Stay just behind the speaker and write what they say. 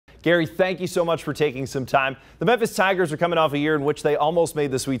Gary, thank you so much for taking some time. The Memphis Tigers are coming off a year in which they almost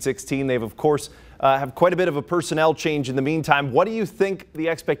made the Sweet 16. They've, of course, have quite a bit of a personnel change in the meantime. What do you think the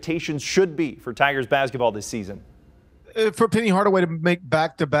expectations should be for Tigers basketball this season? For Penny Hardaway to make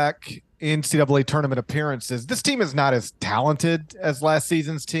back-to-back NCAA tournament appearances, this team is not as talented as last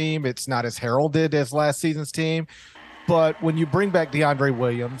season's team. It's not as heralded as last season's team. But when you bring back DeAndre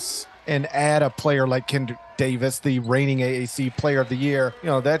Williams and add a player like Kendrick Davis, the reigning AAC Player of the Year,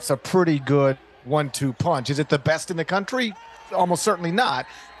 that's a pretty good 1-2 punch. Is it the best in the country? Almost certainly not.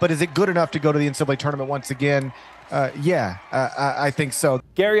 But is it good enough to go to the NCAA tournament once again? I think so.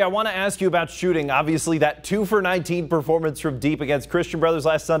 Gary, I want to ask you about shooting. Obviously, that 2 for 19 performance from deep against Christian Brothers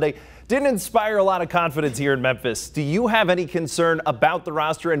last Sunday didn't inspire a lot of confidence here in Memphis. Do you have any concern about the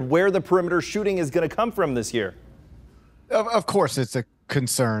roster and where the perimeter shooting is going to come from this year? Of course, it's a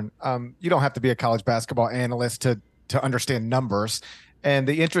concern. You don't have to be a college basketball analyst to understand numbers. And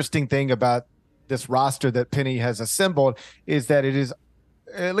the interesting thing about this roster that Penny has assembled is that it is,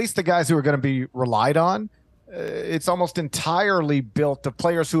 at least the guys who are going to be relied on, it's almost entirely built of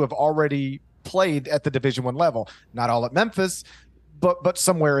players who have already played at the Division I level. Not all at Memphis, but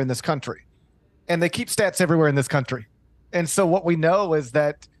somewhere in this country. And they keep stats everywhere in this country. And so what we know is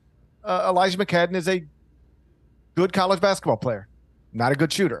that Elijah McCadden is a good college basketball player, not a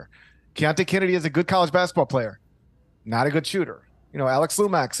good shooter. Keontae Kennedy is a good college basketball player, not a good shooter. Alex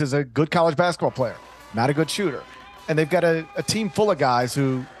Lomax is a good college basketball player, not a good shooter. And they've got a team full of guys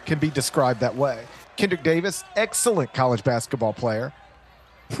who can be described that way. Kendrick Davis, excellent college basketball player,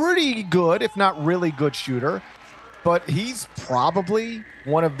 pretty good, if not really good shooter, but he's probably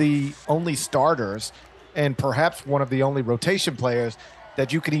one of the only starters and perhaps one of the only rotation players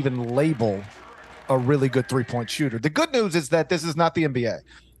that you can even label a really good three-point shooter. The good news is that this is not the NBA.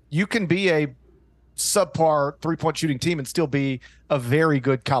 You can be a subpar three-point shooting team and still be a very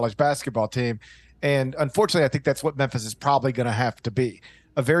good college basketball team. And unfortunately, I think that's what Memphis is probably going to have to be.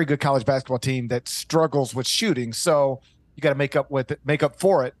 A very good college basketball team that struggles with shooting. So you got to make up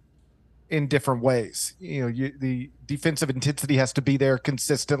for it in different ways. The defensive intensity has to be there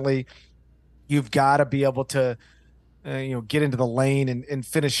consistently. You've got to be able to, get into the lane and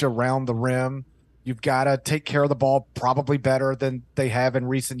finish around the rim. You've got to take care of the ball probably better than they have in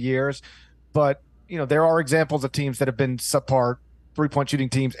recent years. But, there are examples of teams that have been subpar three-point shooting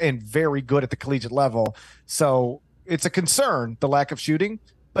teams and very good at the collegiate level. So it's a concern, the lack of shooting,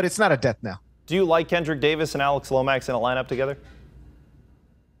 but it's not a death knell. Do you like Kendrick Davis and Alex Lomax in a lineup together?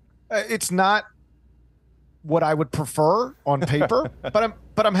 It's not what I would prefer on paper, but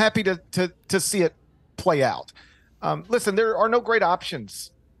I'm happy to see it play out. Listen, there are no great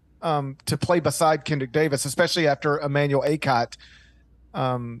options to play beside Kendrick Davis, especially after Emmanuel Acott,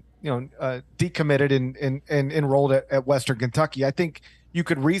 decommitted and enrolled at Western Kentucky. I think you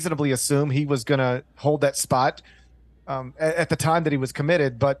could reasonably assume he was going to hold that spot at the time that he was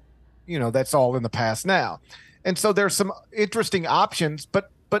committed, but that's all in the past now. And so there's some interesting options, but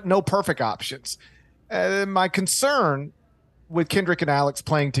no perfect options. My concern with Kendrick and Alex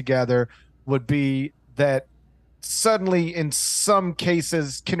playing together would be that suddenly in some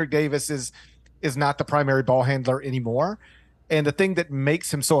cases Kendrick Davis is not the primary ball handler anymore. And the thing that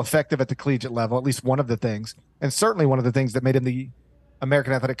makes him so effective at the collegiate level, at least one of the things, and certainly one of the things that made him the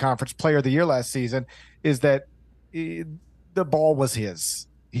American Athletic Conference Player of the Year last season, is that the ball was his.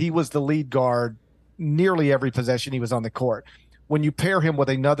 He was the lead guard nearly every possession he was on the court. When you pair him with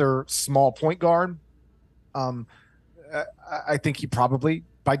another small point guard, I think he probably,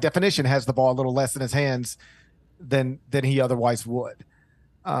 by definition, has the ball a little less in his hands than he otherwise would.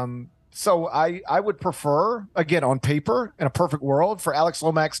 So I would prefer, again, on paper, in a perfect world, for Alex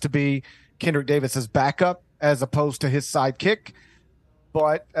Lomax to be Kendrick Davis's backup as opposed to his sidekick.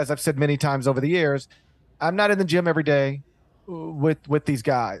 But as I've said many times over the years, I'm not in the gym every day with these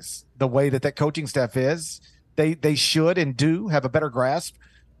guys. The way that coaching staff is, they should and do have a better grasp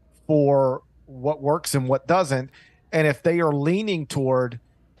for what works and what doesn't. And if they are leaning toward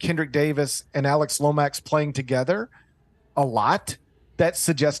Kendrick Davis and Alex Lomax playing together a lot, that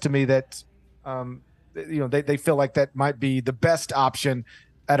suggests to me that they feel like that might be the best option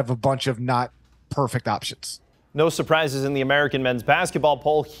out of a bunch of not perfect options. No surprises in the American men's basketball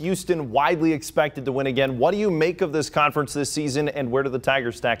poll. Houston widely expected to win again. What do you make of this conference this season, and where do the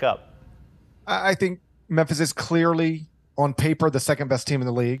Tigers stack up? I think Memphis is clearly, on paper, the second best team in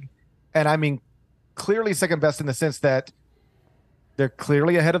the league. And I mean clearly second best in the sense that they're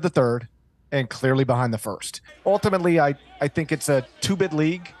clearly ahead of the third and clearly behind the first. Ultimately, I think it's a two-bid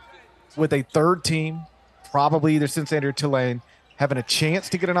league with a third team, probably either Cincinnati or Tulane, having a chance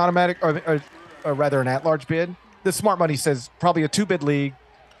to get an automatic or rather an at-large bid. The smart money says probably a two-bid league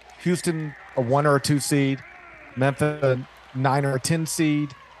Houston a 1 or a 2 seed, Memphis a 9 or a 10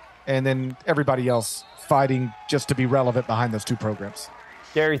 seed, and then everybody else fighting just to be relevant behind those two programs.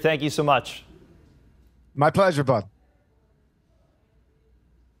 Gary, thank you so much. My pleasure, bud.